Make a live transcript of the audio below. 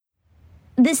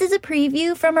This is a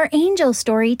preview from our angel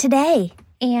story today.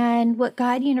 And what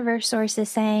God Universe Source is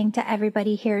saying to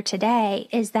everybody here today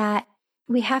is that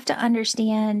we have to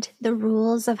understand the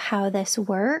rules of how this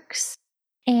works.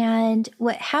 And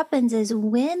what happens is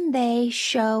when they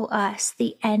show us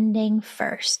the ending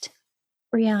first,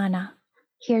 Brianna,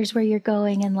 here's where you're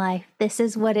going in life. This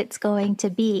is what it's going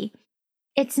to be.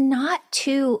 It's not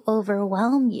to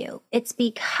overwhelm you. It's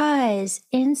because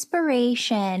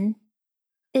inspiration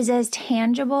is as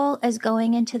tangible as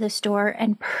going into the store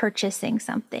and purchasing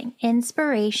something.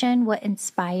 Inspiration, what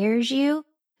inspires you,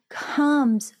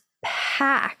 comes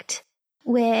packed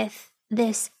with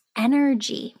this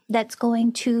energy that's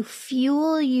going to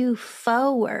fuel you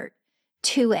forward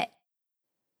to it.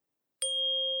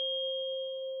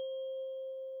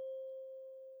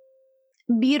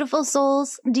 Beautiful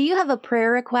souls, do you have a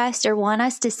prayer request or want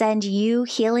us to send you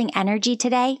healing energy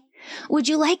today? Would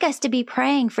you like us to be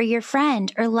praying for your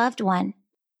friend or loved one?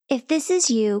 If this is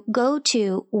you, go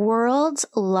to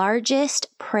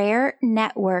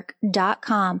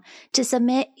worldslargestprayernetwork.com to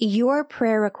submit your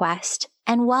prayer request.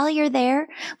 And while you're there,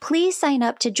 please sign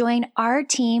up to join our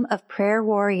team of prayer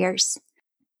warriors.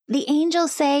 The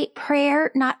angels say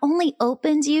prayer not only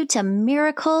opens you to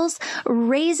miracles,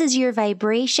 raises your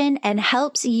vibration, and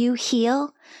helps you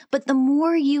heal, but the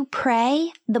more you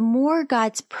pray, the more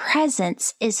God's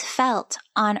presence is felt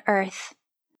on earth.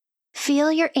 Feel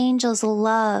your angels'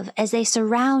 love as they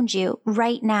surround you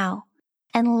right now,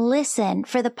 and listen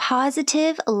for the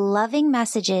positive, loving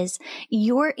messages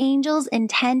your angels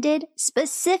intended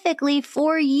specifically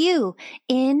for you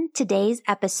in today's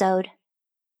episode.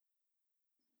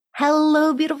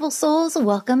 Hello, beautiful souls.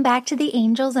 Welcome back to the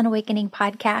Angels and Awakening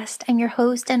podcast. I'm your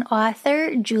host and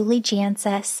author, Julie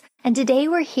Jancius. And today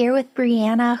we're here with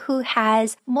Brianna, who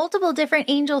has multiple different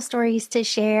angel stories to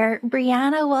share.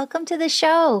 Brianna, welcome to the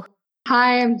show.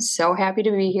 Hi, I'm so happy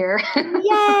to be here.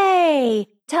 Yay!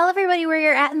 Tell everybody where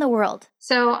you're at in the world.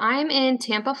 So I'm in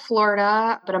Tampa,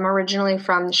 Florida, but I'm originally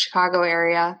from the Chicago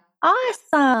area.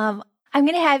 Awesome. I'm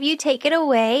going to have you take it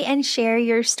away and share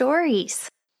your stories.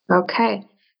 Okay.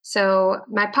 So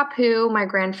my papu, my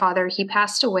grandfather, he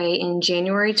passed away in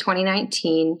January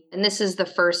 2019. And this is the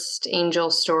first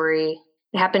angel story.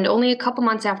 It happened only a couple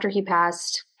months after he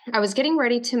passed. I was getting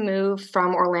ready to move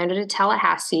from Orlando to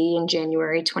Tallahassee in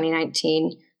January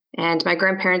 2019. And my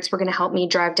grandparents were going to help me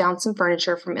drive down some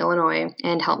furniture from Illinois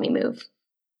and help me move.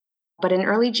 But in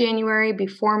early January,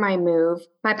 before my move,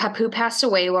 my papu passed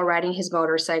away while riding his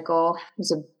motorcycle. It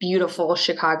was a beautiful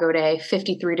Chicago day,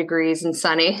 53 degrees and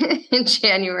sunny in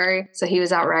January. So he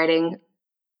was out riding.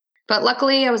 But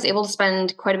luckily, I was able to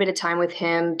spend quite a bit of time with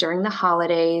him during the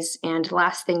holidays. And the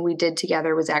last thing we did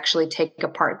together was actually take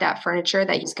apart that furniture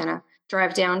that he's going to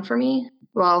drive down for me.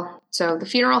 Well, so the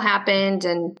funeral happened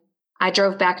and I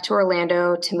drove back to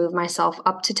Orlando to move myself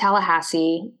up to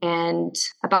Tallahassee. And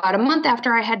about a month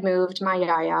after I had moved, my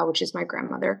yaya, which is my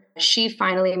grandmother, she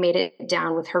finally made it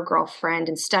down with her girlfriend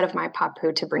instead of my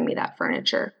papu to bring me that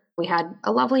furniture. We had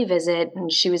a lovely visit,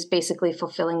 and she was basically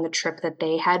fulfilling the trip that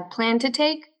they had planned to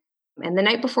take. And the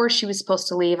night before she was supposed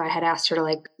to leave, I had asked her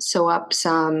to sew up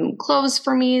some clothes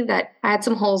for me that I had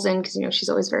some holes in because, she's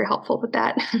always very helpful with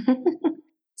that.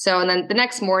 So, and then the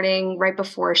next morning, right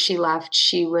before she left,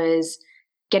 she was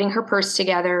getting her purse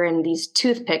together and these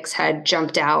toothpicks had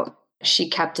jumped out. She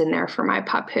kept in there for my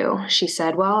papu. She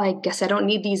said, well, I guess I don't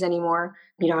need these anymore.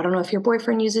 I don't know if your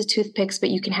boyfriend uses toothpicks, but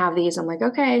you can have these. I'm like,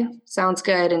 okay, sounds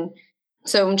good. And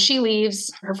so when she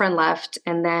leaves, her friend left,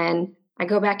 and then I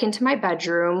go back into my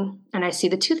bedroom and I see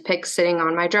the toothpicks sitting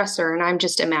on my dresser, and I'm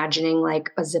just imagining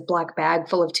like a Ziploc bag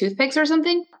full of toothpicks or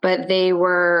something, but they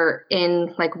were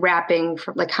in wrapping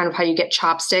for kind of how you get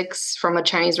chopsticks from a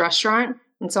Chinese restaurant.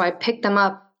 And so I picked them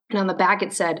up, and on the back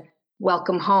it said,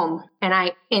 welcome home. And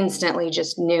I instantly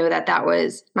just knew that that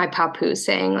was my papu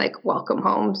saying welcome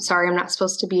home. Sorry, I'm not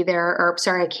supposed to be there, or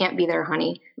sorry, I can't be there,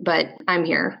 honey, but I'm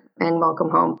here and welcome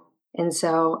home. And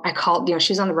so I called,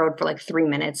 she was on the road for 3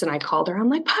 minutes, and I called her. I'm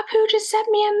like, papu just sent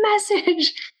me a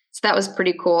message. So that was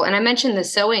pretty cool. And I mentioned the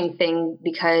sewing thing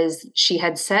because she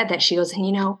had said that she goes,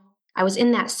 and I was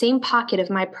in that same pocket of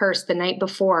my purse the night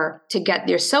before to get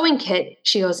your sewing kit.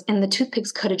 She goes, and the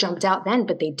toothpicks could have jumped out then,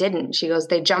 but they didn't. She goes,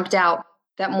 they jumped out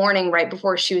that morning right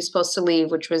before she was supposed to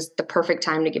leave, which was the perfect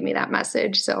time to give me that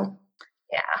message. So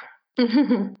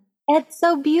yeah. It's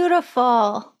so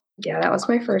beautiful. Yeah, that was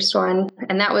my first one.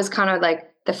 And that was kind of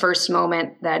the first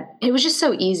moment that it was just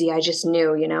so easy. I just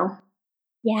knew,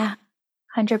 Yeah,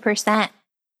 100%.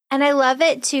 And I love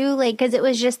it too, like, because it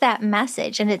was just that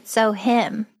message and it's so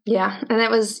him. Yeah. And that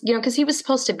was, because he was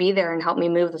supposed to be there and help me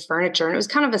move the furniture. And it was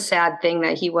kind of a sad thing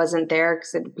that he wasn't there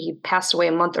because he passed away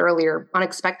a month earlier,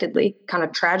 unexpectedly, kind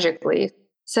of tragically.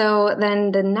 So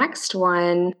then the next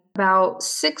one, about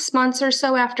 6 months or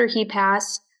so after he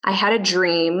passed, I had a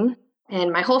dream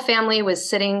and my whole family was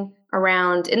sitting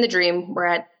around in the dream. We're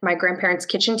at my grandparents'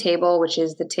 kitchen table, which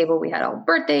is the table we had all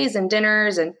birthdays and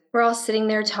dinners, and we're all sitting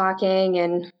there talking,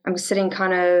 and I'm sitting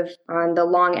kind of on the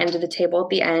long end of the table at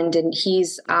the end, and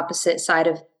he's opposite side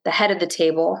of the head of the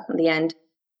table at the end.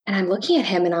 And I'm looking at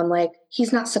him and I'm like,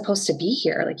 he's not supposed to be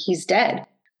here. Like, he's dead.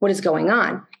 What is going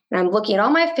on? And I'm looking at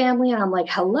all my family and I'm like,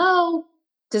 hello?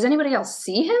 Does anybody else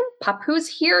see him? Papu's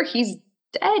here. He's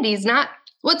dead. He's not.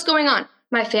 What's going on?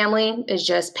 My family is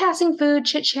just passing food,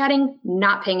 chit-chatting,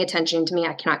 not paying attention to me.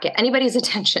 I cannot get anybody's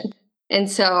attention.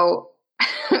 And so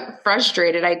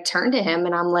frustrated, I turned to him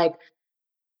and I'm like,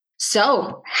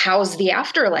 so how's the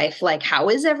afterlife? Like, how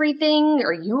is everything?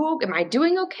 Am I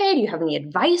doing okay? Do you have any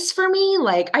advice for me?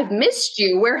 Like, I've missed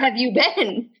you. Where have you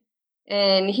been?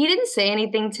 And he didn't say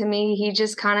anything to me. He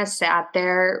just kind of sat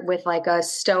there with like a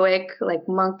stoic, like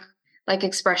monk, like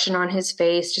expression on his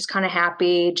face, just kind of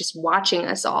happy, just watching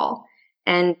us all.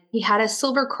 And he had a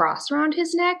silver cross around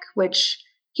his neck, which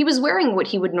he was wearing what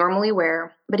he would normally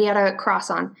wear, but he had a cross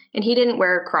on and he didn't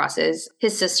wear crosses.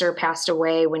 His sister passed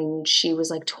away when she was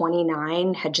like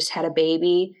 29, had just had a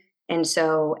baby. And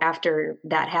so after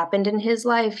that happened in his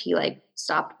life, he like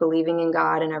stopped believing in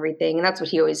God and everything. And that's what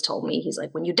he always told me. He's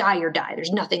like, when you die, you're die.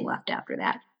 There's nothing left after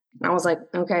that. And I was like,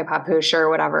 okay, Papu, sure,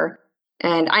 whatever.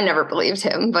 And I never believed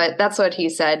him, but that's what he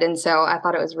said. And so I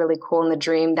thought it was really cool in the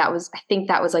dream. I think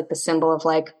that was like the symbol of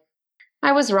like,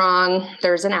 I was wrong.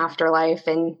 There's an afterlife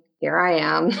and here I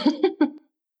am.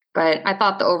 But I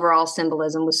thought the overall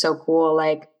symbolism was so cool.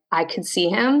 Like, I could see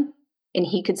him and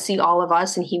he could see all of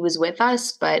us and he was with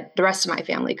us, but the rest of my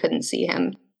family couldn't see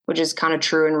him, which is kind of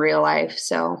true in real life.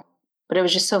 So, but it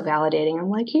was just so validating. I'm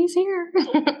like, he's here.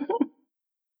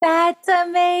 That's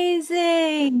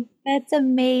amazing. That's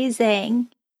amazing.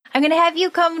 I'm going to have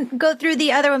you go through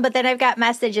the other one, but then I've got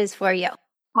messages for you.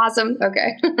 Awesome.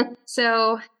 Okay.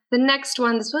 So the next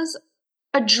one, this was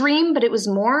a dream, but it was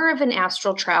more of an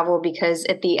astral travel because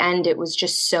at the end it was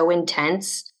just so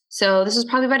intense. So this was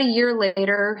probably about a year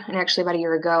later, and actually about a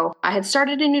year ago. I had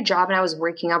started a new job and I was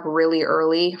waking up really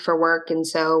early for work. And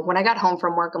so when I got home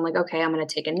from work, I'm like, okay, I'm going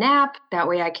to take a nap. That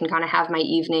way I can kind of have my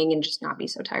evening and just not be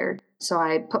so tired. So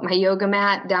I put my yoga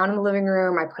mat down in the living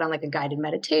room. I put on like a guided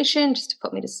meditation just to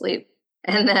put me to sleep.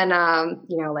 And then,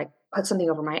 like put something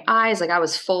over my eyes. Like, I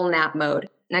was full nap mode.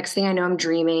 Next thing I know, I'm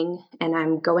dreaming and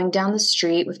I'm going down the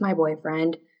street with my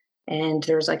boyfriend. And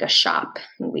there's like a shop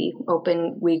and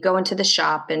we go into the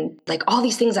shop and like all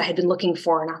these things I had been looking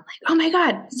for. And I'm like, oh my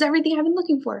God, this is everything I've been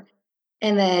looking for.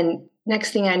 And then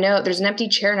next thing I know, there's an empty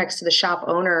chair next to the shop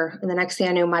owner. And the next thing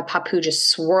I know, my Papu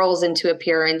just swirls into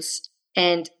appearance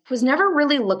and was never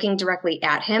really looking directly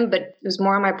at him, but it was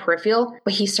more on my peripheral.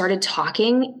 But he started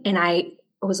talking and I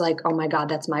was like, oh my God,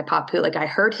 that's my Papu. Like, I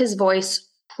heard his voice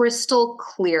crystal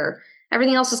clear.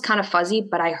 Everything else was kind of fuzzy,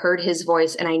 but I heard his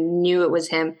voice and I knew it was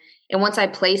him. And once I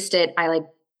placed it, I like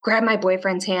grabbed my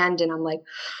boyfriend's hand and I'm like,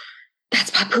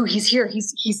 that's Papu. He's here.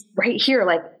 He's right here,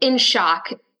 like in shock.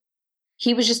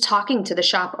 He was just talking to the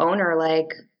shop owner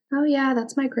like, oh yeah,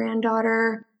 that's my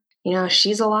granddaughter.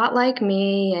 She's a lot like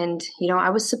me. And, I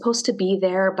was supposed to be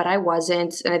there, but I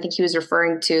wasn't. And I think he was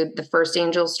referring to the first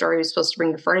angel story. He was supposed to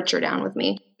bring the furniture down with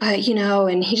me. But,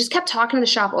 and he just kept talking to the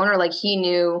shop owner like he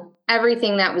knew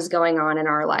everything that was going on in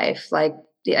our life. Like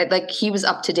he was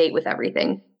up to date with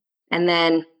everything. And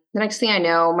then the next thing I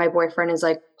know, my boyfriend is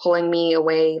like pulling me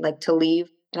away, like to leave.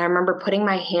 And I remember putting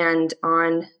my hand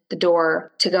on the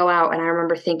door to go out. And I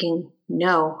remember thinking,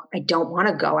 no, I don't want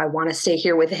to go. I want to stay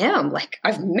here with him. Like,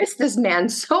 I've missed this man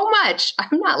so much.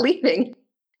 I'm not leaving.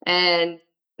 And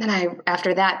then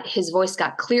after that, his voice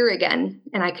got clear again.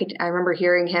 And I remember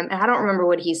hearing him. And I don't remember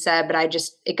what he said, but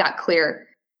it got clear.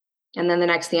 And then the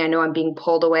next thing I know, I'm being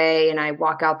pulled away and I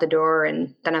walk out the door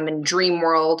and then I'm in dream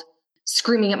world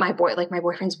screaming at my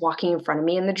boyfriend's walking in front of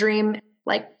me in the dream.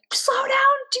 Like, slow down.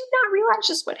 Do you not realize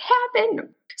just what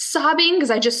happened? Sobbing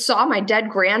because I just saw my dead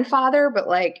grandfather, but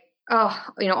like,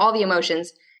 all the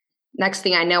emotions. Next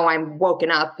thing I know, I'm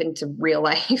woken up into real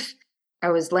life. I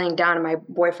was laying down and my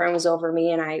boyfriend was over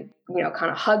me and I,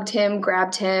 kind of hugged him,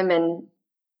 grabbed him. And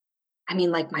I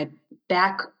mean, like my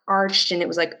back arched and it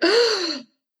was like,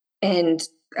 and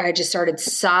I just started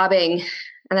sobbing.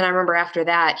 And then I remember after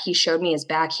that, he showed me his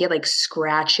back. He had like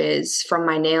scratches from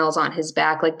my nails on his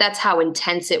back. Like, that's how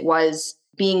intense it was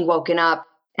being woken up.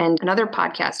 And another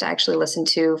podcast I actually listened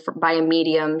to by a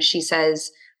medium, she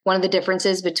says one of the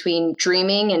differences between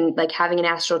dreaming and like having an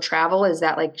astral travel is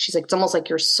that like, she's like, it's almost like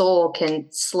your soul can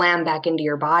slam back into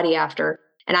your body after.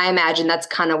 And I imagine that's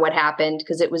kind of what happened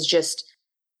because it was just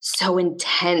so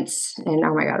intense. And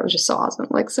oh my God, it was just so awesome.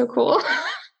 Like so cool.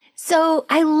 So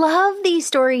I love these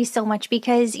stories so much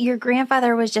because your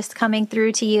grandfather was just coming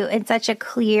through to you in such a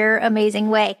clear, amazing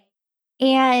way.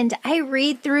 And I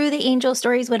read through the angel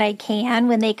stories when I can,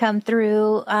 when they come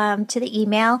through to the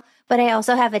email, but I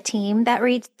also have a team that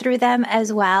reads through them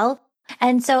as well.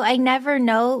 And so I never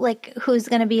know like who's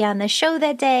going to be on the show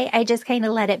that day. I just kind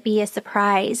of let it be a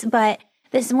surprise. But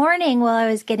this morning while I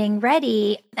was getting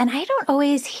ready, and I don't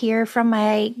always hear from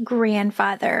my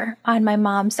grandfather on my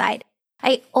mom's side.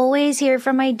 I always hear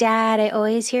from my dad. I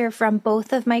always hear from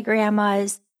both of my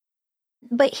grandmas.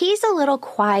 But he's a little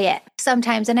quiet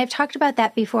sometimes, and I've talked about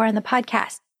that before on the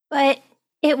podcast. But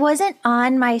it wasn't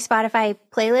on my Spotify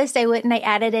playlist. I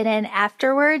added it in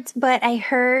afterwards, but I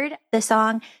heard the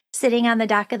song Sitting on the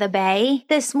Dock of the Bay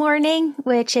this morning,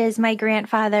 which is my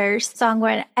grandfather's song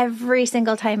where every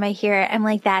single time I hear it, I'm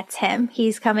like, that's him.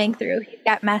 He's coming through. He's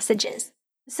got messages.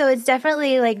 So it's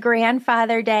definitely like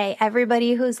Grandfather Day.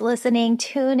 Everybody who's listening,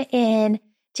 tune in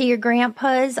to your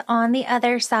grandpas on the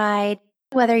other side,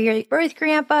 whether you're birth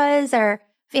grandpas or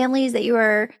families that you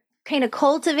were kind of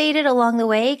cultivated along the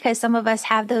way, because some of us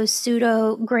have those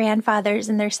pseudo grandfathers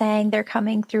and they're saying they're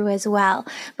coming through as well.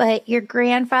 But your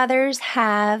grandfathers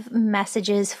have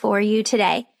messages for you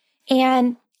today.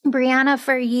 And Brianna,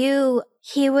 for you,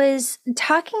 he was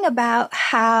talking about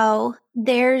how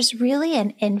there's really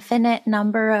an infinite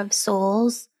number of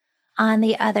souls on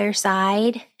the other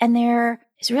side. And there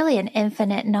is really an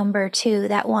infinite number too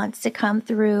that wants to come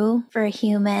through for a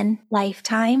human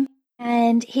lifetime.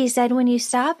 And he said, when you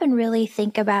stop and really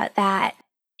think about that,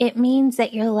 it means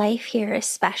that your life here is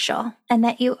special and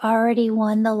that you already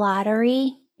won the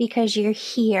lottery because you're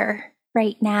here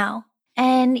right now.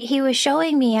 And he was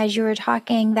showing me as you were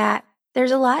talking that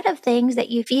there's a lot of things that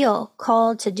you feel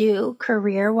called to do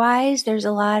career-wise. There's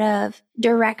a lot of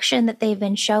direction that they've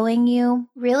been showing you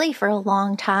really for a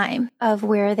long time of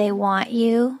where they want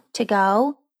you to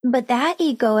go. But that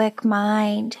egoic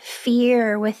mind,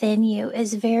 fear within you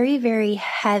is very, very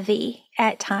heavy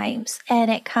at times.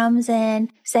 And it comes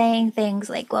in saying things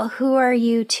like, well, who are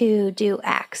you to do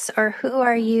X? Or who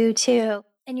are you to?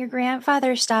 And your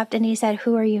grandfather stopped and he said,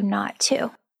 who are you not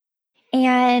to?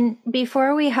 And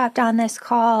before we hopped on this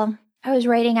call, I was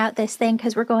writing out this thing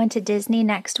because we're going to Disney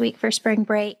next week for spring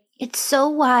break. It's so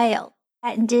wild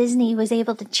that Disney was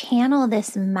able to channel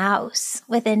this mouse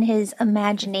within his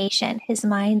imagination, his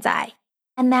mind's eye.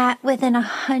 And that within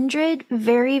 100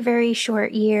 very, very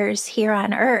short years here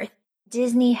on Earth,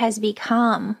 Disney has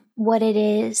become what it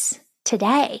is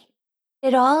today.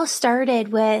 It all started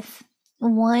with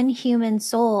one human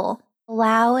soul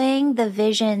allowing the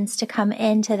visions to come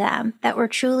into them that were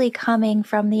truly coming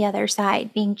from the other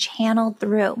side, being channeled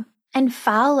through, and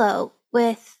follow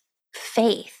with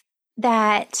faith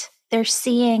that they're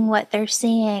seeing what they're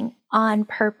seeing on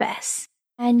purpose.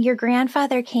 And your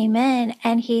grandfather came in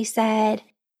and he said,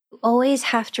 you always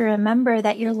have to remember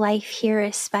that your life here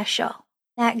is special,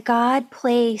 that God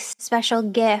placed special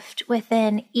gift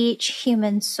within each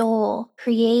human soul,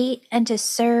 create and to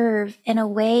serve in a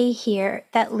way here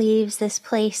that leaves this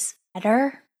place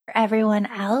better for everyone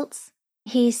else.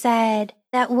 He said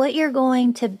that what you're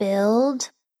going to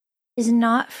build is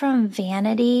not from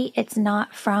vanity. It's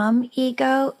not from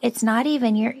ego. It's not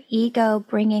even your ego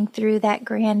bringing through that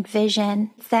grand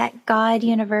vision. It's that God,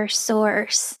 universe,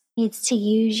 source needs to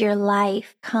use your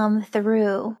life, come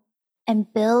through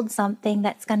and build something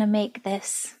that's going to make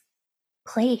this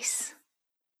place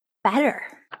better.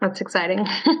 That's exciting.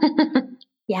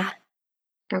 Yeah.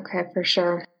 Okay, for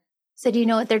sure. So do you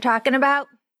know what they're talking about?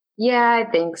 Yeah, I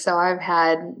think so. I've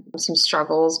had some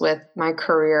struggles with my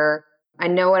career. I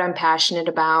know what I'm passionate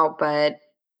about, but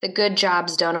the good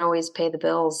jobs don't always pay the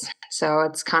bills. So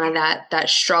it's kind of that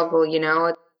struggle, you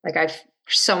know, like I've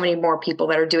so many more people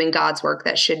that are doing God's work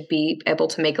that should be able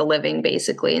to make a living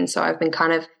basically. And so I've been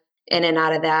kind of in and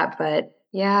out of that, but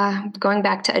yeah, going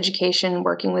back to education,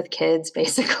 working with kids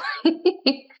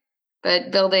basically,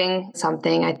 but building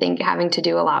something, I think having to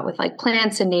do a lot with like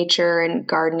plants and nature and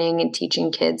gardening and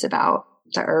teaching kids about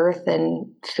the earth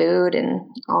and food and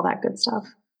all that good stuff.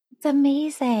 It's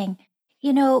amazing.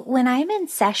 You know, when I'm in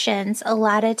sessions, a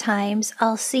lot of times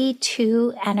I'll see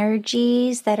two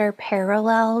energies that are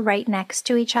parallel right next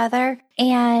to each other.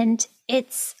 And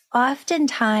it's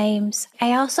oftentimes,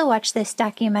 I also watched this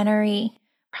documentary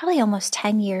probably almost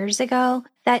 10 years ago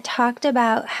that talked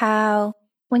about how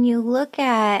when you look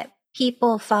at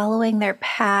people following their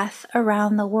path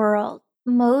around the world,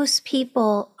 most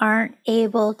people aren't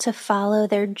able to follow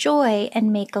their joy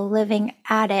and make a living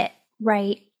at it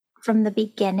right from the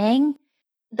beginning.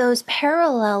 Those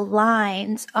parallel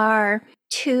lines are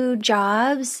two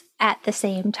jobs at the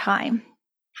same time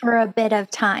for a bit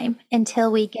of time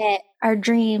until we get our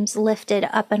dreams lifted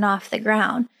up and off the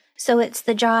ground. So it's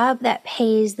the job that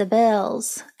pays the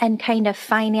bills and kind of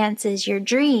finances your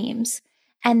dreams,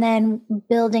 and then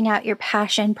building out your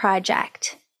passion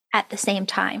project at the same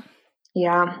time.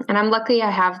 Yeah. And I'm lucky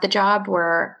I have the job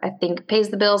where I think pays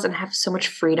the bills and have so much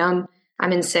freedom.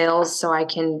 I'm in sales, so I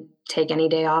can take any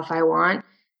day off I want.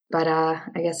 But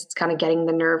I guess it's kind of getting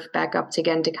the nerve back up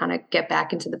again to kind of get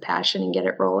back into the passion and get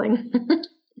it rolling.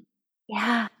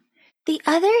 Yeah. The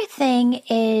other thing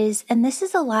is, and this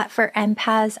is a lot for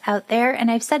empaths out there,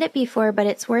 and I've said it before, but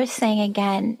it's worth saying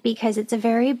again because it's a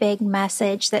very big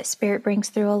message that Spirit brings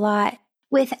through a lot.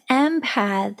 With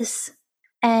empaths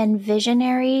and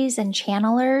visionaries and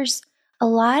channelers, a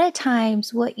lot of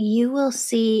times what you will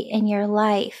see in your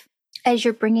life as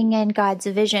you're bringing in God's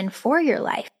vision for your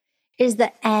life is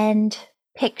the end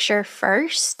picture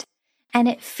first. And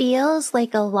it feels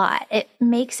like a lot. It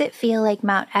makes it feel like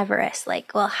Mount Everest.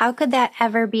 Like, well, how could that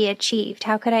ever be achieved?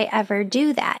 How could I ever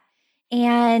do that?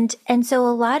 And so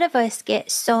a lot of us get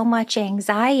so much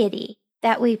anxiety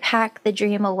that we pack the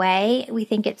dream away. We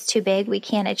think it's too big. We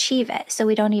can't achieve it. So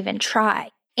we don't even try.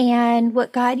 And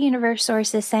what God Universe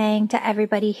Source is saying to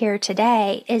everybody here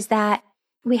today is that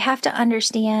we have to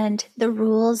understand the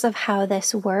rules of how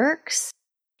this works.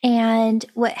 And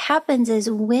what happens is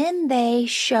when they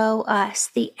show us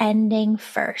the ending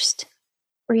first,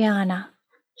 Brianna,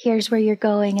 here's where you're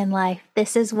going in life.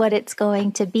 This is what it's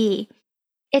going to be.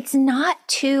 It's not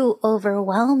to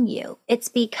overwhelm you. It's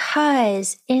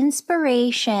because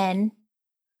inspiration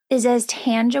is as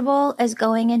tangible as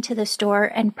going into the store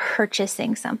and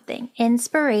purchasing something.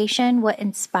 Inspiration, what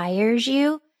inspires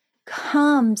you,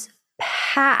 comes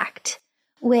packed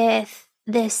with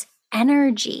this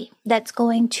energy that's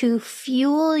going to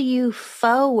fuel you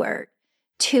forward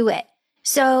to it.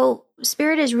 So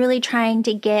Spirit is really trying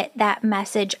to get that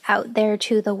message out there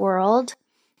to the world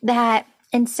that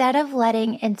instead of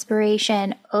letting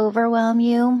inspiration overwhelm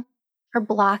you or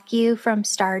block you from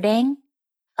starting,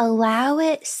 allow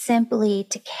it simply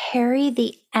to carry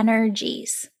the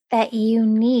energies that you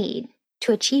need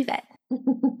to achieve it.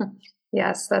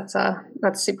 Yes, that's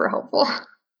super helpful.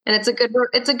 And it's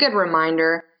a good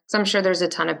reminder. So I'm sure there's a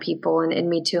ton of people, and in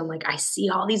me too, I'm like, I see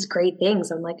all these great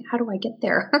things. I'm like, how do I get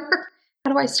there?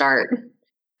 How do I start?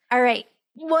 All right.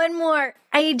 One more.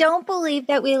 I don't believe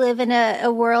that we live in a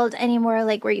world anymore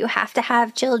like where you have to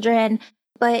have children,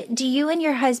 but do you and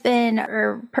your husband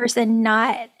or person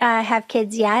not have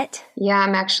kids yet? Yeah,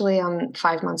 I'm actually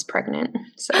 5 months pregnant.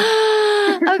 So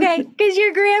okay, because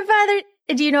your grandfather,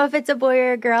 do you know if it's a boy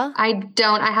or a girl? I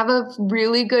don't. I have a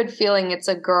really good feeling it's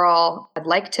a girl. I'd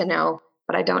like to know,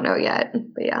 but I don't know yet.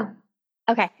 But yeah.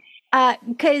 Okay.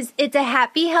 Because it's a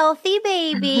happy, healthy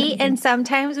baby, and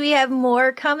sometimes we have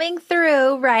more coming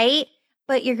through, right?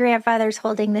 But your grandfather's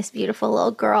holding this beautiful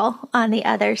little girl on the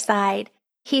other side.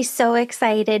 He's so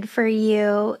excited for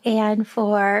you and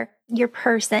for your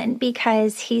person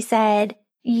because he said,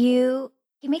 he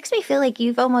makes me feel like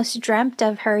you've almost dreamt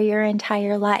of her your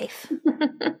entire life.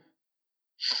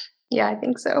 Yeah, I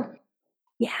think so.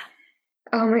 Yeah.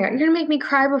 Oh my God, you're gonna make me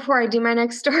cry before I do my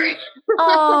next story.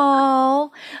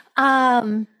 Oh,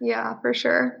 yeah, for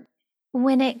sure.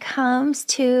 When it comes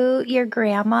to your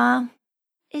grandma,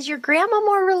 is your grandma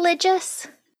more religious?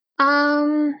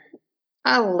 A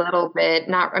little bit.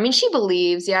 Not. I mean, she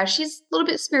believes. Yeah, she's a little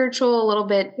bit spiritual. A little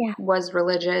bit was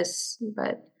religious,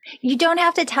 but you don't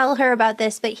have to tell her about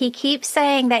this. But he keeps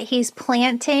saying that he's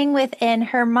planting within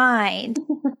her mind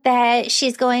that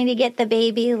she's going to get the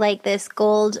baby like this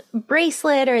gold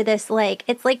bracelet or this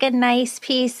it's like a nice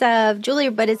piece of jewelry,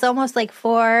 but it's almost like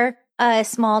for a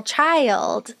small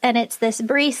child, and it's this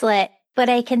bracelet. But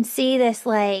I can see this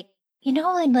when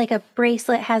like a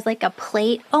bracelet has like a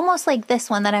plate, almost like this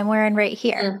one that I'm wearing right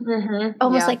here,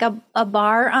 almost like a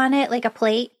bar on it, like a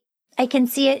plate. I can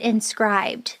see it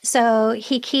inscribed. So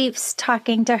he keeps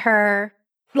talking to her,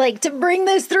 like, to bring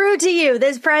this through to you,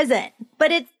 this present.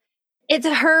 But it's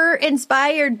her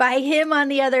inspired by him on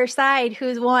the other side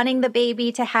who's wanting the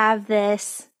baby to have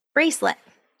this bracelet.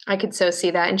 I could so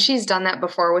see that. And she's done that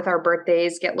before with our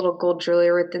birthdays, get little gold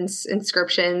jewelry with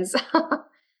inscriptions.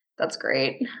 That's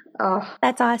great. Oh,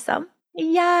 that's awesome.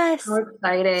 Yes. So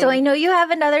exciting. So I know you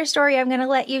have another story. I'm going to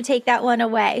let you take that one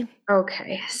away.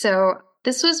 Okay. So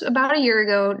this was about a year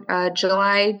ago,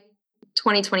 July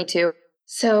 2022.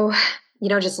 So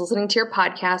just listening to your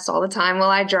podcast all the time while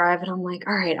I drive. And I'm like,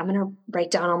 all right, I'm going to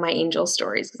write down all my angel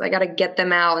stories because I got to get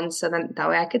them out. And so then that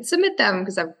way I could submit them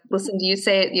because I've listened to you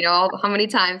say it, how many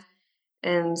times.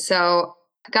 And so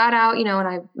I got out,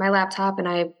 and my laptop, and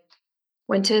I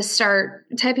went to start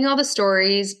typing all the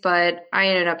stories, but I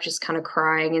ended up just kind of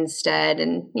crying instead.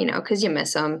 And, because you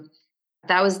miss them.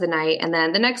 That was the night. And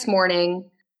then the next morning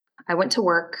I went to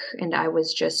work and I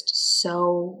was just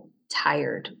so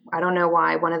tired. I don't know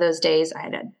why. One of those days I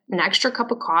had an extra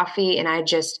cup of coffee and I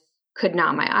just could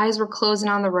not. My eyes were closing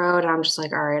on the road. And I'm just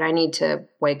like, all right, I need to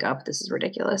wake up. This is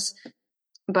ridiculous.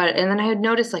 And then I had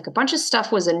noticed like a bunch of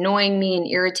stuff was annoying me and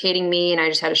irritating me. And I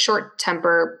just had a short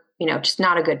temper, just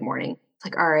not a good morning. It's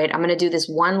like, all right, I'm going to do this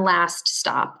one last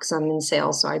stop because I'm in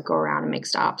sales. So I go around and make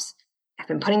stops. I've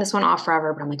been putting this one off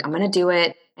forever, but I'm like, I'm going to do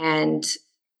it. And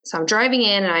so I'm driving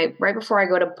in and right before I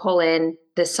go to pull in,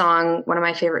 this song, one of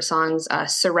my favorite songs,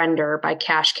 Surrender by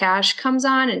Cash Cash comes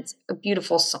on. It's a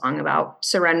beautiful song about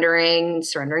surrendering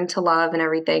to love and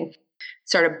everything.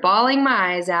 Started bawling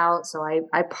my eyes out. So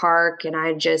I park and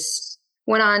I just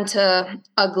went on to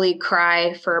ugly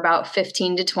cry for about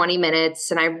 15 to 20 minutes.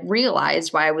 And I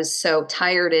realized why I was so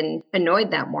tired and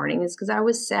annoyed that morning is because I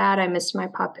was sad. I missed my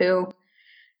papu.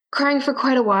 Crying for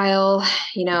quite a while,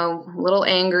 a little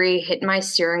angry, hitting my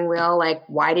steering wheel, like,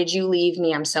 why did you leave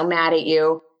me? I'm so mad at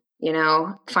you.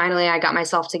 Finally I got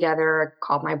myself together,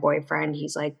 called my boyfriend.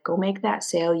 He's like, go make that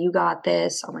sale. You got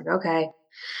this. I'm like, okay.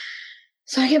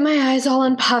 So I get my eyes all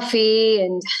unpuffy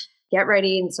and get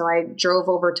ready. And so I drove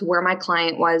over to where my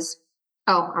client was.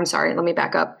 Oh, I'm sorry. Let me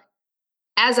back up.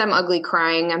 As I'm ugly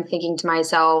crying, I'm thinking to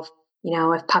myself,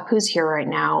 if Papu's here right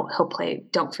now, he'll play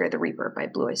Don't Fear the Reaper by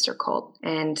Blue Oyster Cult.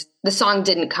 And the song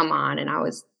didn't come on and I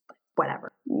was like,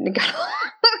 whatever.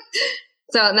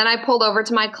 So then I pulled over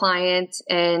to my client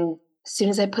and as soon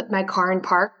as I put my car in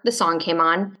park, the song came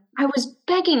on. I was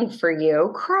begging for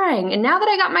you, crying. And now that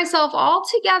I got myself all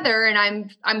together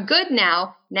and I'm good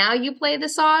now you play the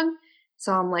song.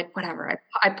 So I'm like, whatever.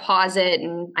 I pause it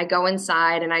and I go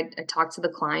inside and I talk to the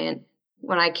client.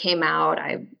 When I came out,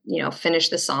 I, finished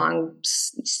the song,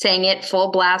 sang it full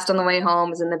blast on the way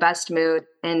home, was in the best mood.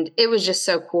 And it was just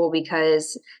so cool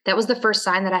because that was the first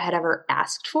sign that I had ever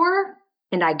asked for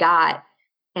and I got.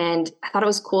 And I thought it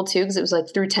was cool too, because it was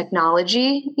like through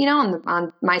technology,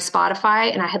 on my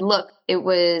Spotify. And I had looked,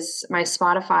 my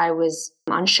Spotify was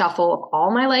on shuffle of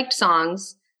all my liked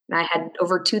songs. And I had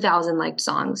over 2,000 liked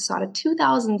songs. So out of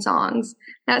 2,000 songs,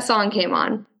 that song came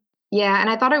on. Yeah. And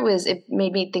I thought it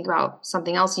made me think about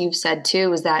something else you've said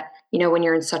too, is that, when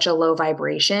you're in such a low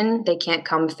vibration, they can't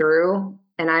come through.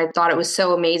 And I thought it was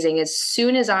so amazing. As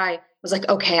soon as I was like,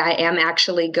 okay, I am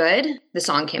actually good, the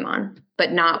song came on,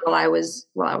 but not while I was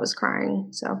crying.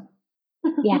 So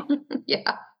yeah.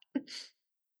 Yeah.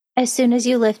 As soon as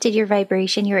you lifted your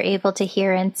vibration, you were able to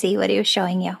hear and see what he was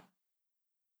showing you.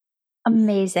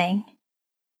 Amazing.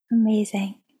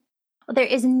 Amazing. Well, there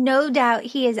is no doubt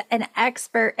he is an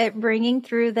expert at bringing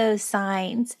through those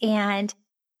signs, and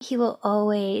he will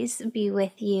always be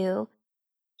with you.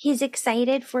 He's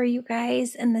excited for you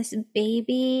guys and this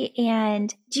baby.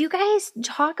 And do you guys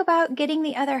talk about getting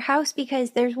the other house?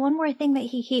 Because there's one more thing that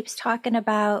he keeps talking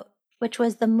about, which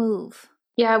was the move.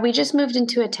 Yeah, we just moved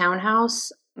into a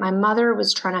townhouse. My mother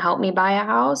was trying to help me buy a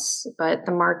house, but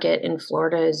the market in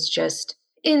Florida is just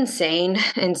insane.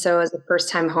 And so as a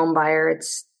first-time home buyer,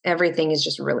 everything is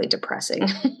just really depressing.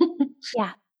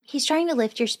 Yeah. He's trying to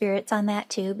lift your spirits on that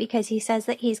too, because he says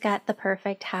that he's got the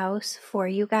perfect house for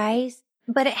you guys,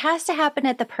 but it has to happen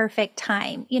at the perfect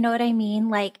time. You know what I mean?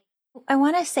 Like, I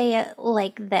want to say it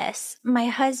like this. My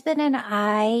husband and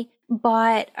I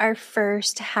bought our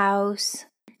first house,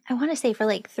 I want to say for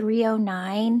like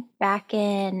 309 back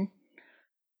in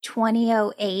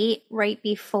 2008, right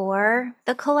before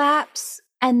the collapse.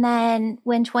 And then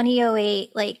when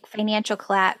 2008, like financial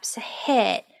collapse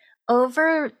hit,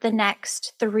 over the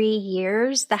next 3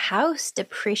 years, the house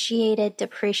depreciated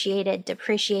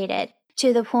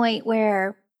to the point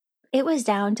where it was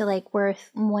down to like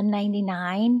worth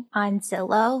 $199 on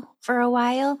Zillow for a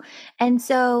while. And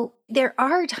so there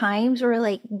are times where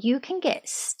like you can get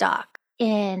stuck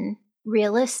in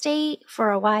real estate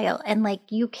for a while and like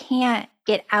you can't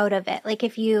get out of it. Like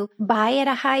if you buy at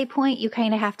a high point, you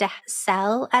kind of have to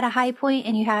sell at a high point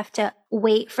and you have to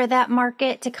wait for that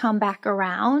market to come back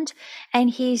around.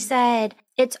 And he said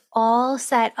it's all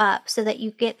set up so that you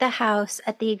get the house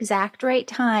at the exact right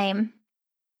time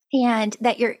and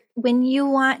that when you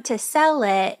want to sell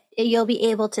it, you'll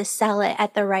be able to sell it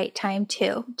at the right time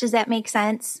too. Does that make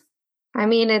sense? I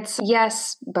mean, it's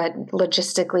yes, but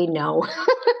logistically, no.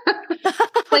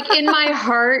 Like in my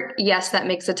heart, yes, that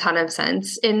makes a ton of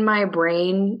sense. In my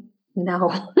brain,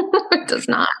 no, it does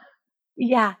not.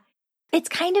 Yeah. It's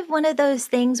kind of one of those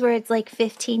things where it's like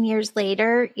 15 years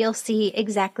later, you'll see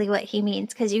exactly what he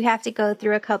means because you have to go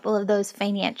through a couple of those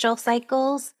financial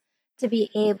cycles to be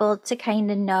able to kind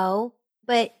of know.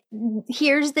 But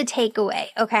here's the takeaway,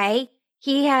 okay?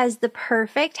 He has the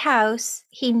perfect house.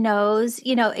 He knows,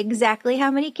 exactly how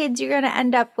many kids you're going to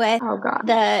end up with. Oh God.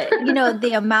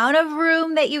 The amount of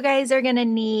room that you guys are going to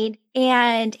need.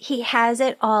 And he has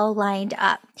it all lined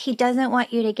up. He doesn't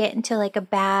want you to get into like a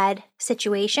bad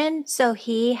situation. So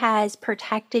he has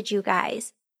protected you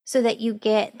guys so that you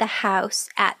get the house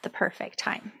at the perfect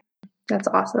time. That's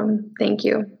awesome. Thank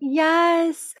you.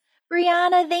 Yes.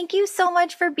 Brianna, thank you so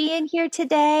much for being here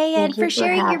today and for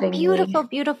sharing your beautiful,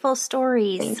 beautiful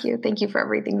stories. Thank you. Thank you for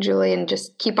everything, Julie. And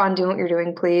just keep on doing what you're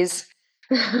doing, please.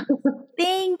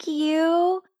 Thank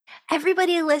you.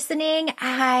 Everybody listening,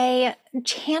 I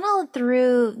channeled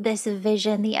through this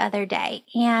vision the other day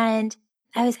and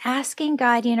I was asking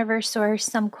God, Universe, Source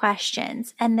some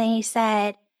questions. And they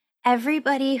said,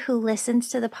 everybody who listens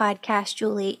to the podcast,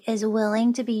 Julie, is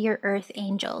willing to be your earth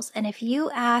angels. And if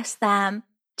you ask them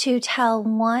to tell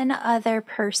one other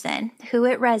person who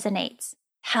it resonates,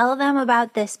 tell them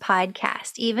about this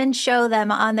podcast, even show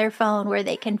them on their phone where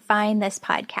they can find this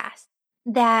podcast,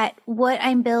 that what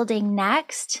I'm building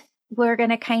next, we're going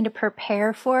to kind of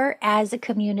prepare for as a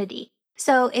community.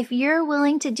 So if you're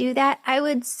willing to do that, I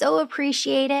would so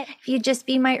appreciate it if you just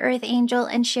be my earth angel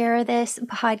and share this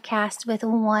podcast with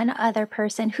one other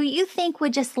person who you think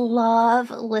would just love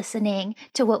listening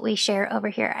to what we share over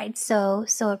here. I'd so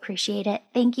appreciate it.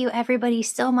 Thank you everybody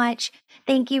so much.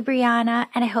 Thank you, Brianna.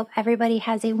 And I hope everybody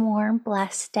has a warm,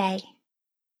 blessed day.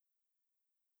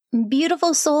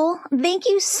 Beautiful soul, thank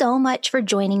you so much for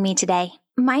joining me today.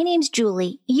 My name's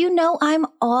Julie. You know I'm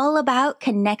all about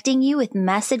connecting you with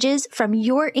messages from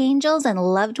your angels and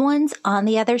loved ones on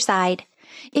the other side.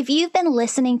 If you've been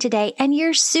listening today and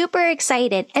you're super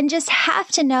excited and just have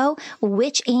to know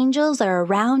which angels are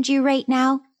around you right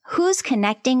now, who's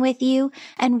connecting with you,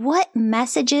 and what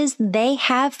messages they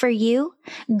have for you,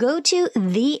 go to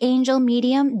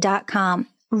theangelmedium.com.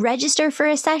 Register for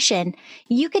a session.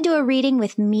 You can do a reading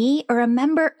with me or a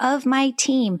member of my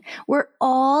team. We're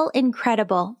all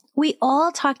incredible. We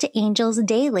all talk to angels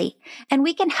daily, and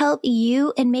we can help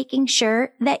you in making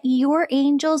sure that your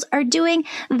angels are doing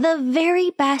the very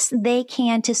best they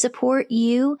can to support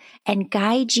you and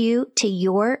guide you to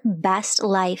your best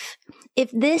life.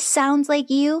 If this sounds like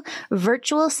you,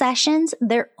 virtual sessions,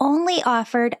 they're only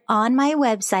offered on my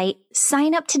website.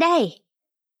 Sign up today.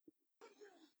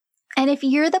 And if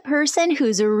you're the person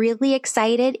who's really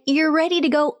excited, you're ready to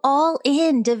go all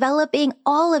in, developing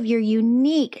all of your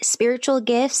unique spiritual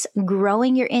gifts,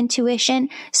 growing your intuition,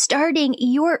 starting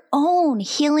your own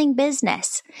healing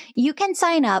business, you can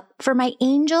sign up for my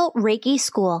Angel Reiki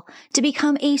School to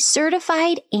become a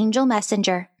certified angel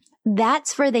messenger.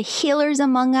 That's for the healers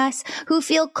among us who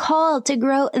feel called to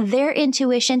grow their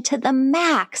intuition to the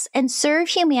max and serve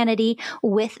humanity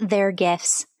with their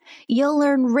gifts. You'll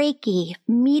learn Reiki,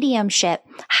 mediumship,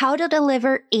 how to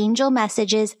deliver angel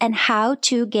messages, and how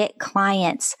to get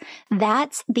clients.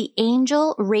 That's the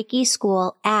Angel Reiki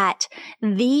School at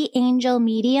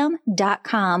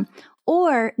theangelmedium.com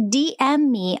or DM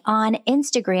me on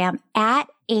Instagram at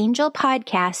Angel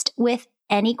Podcast with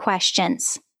any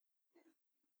questions.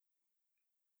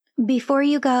 Before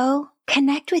you go,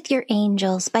 connect with your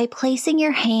angels by placing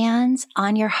your hands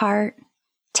on your heart.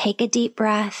 Take a deep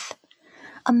breath.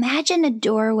 Imagine a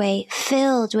doorway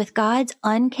filled with God's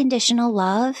unconditional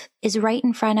love is right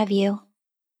in front of you.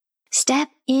 Step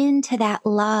into that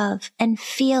love and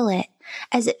feel it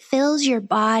as it fills your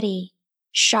body,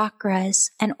 chakras,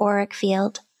 and auric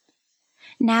field.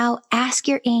 Now ask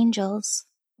your angels,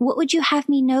 what would you have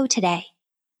me know today?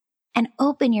 And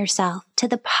open yourself to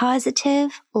the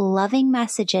positive, loving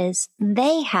messages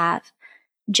they have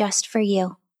just for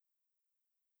you.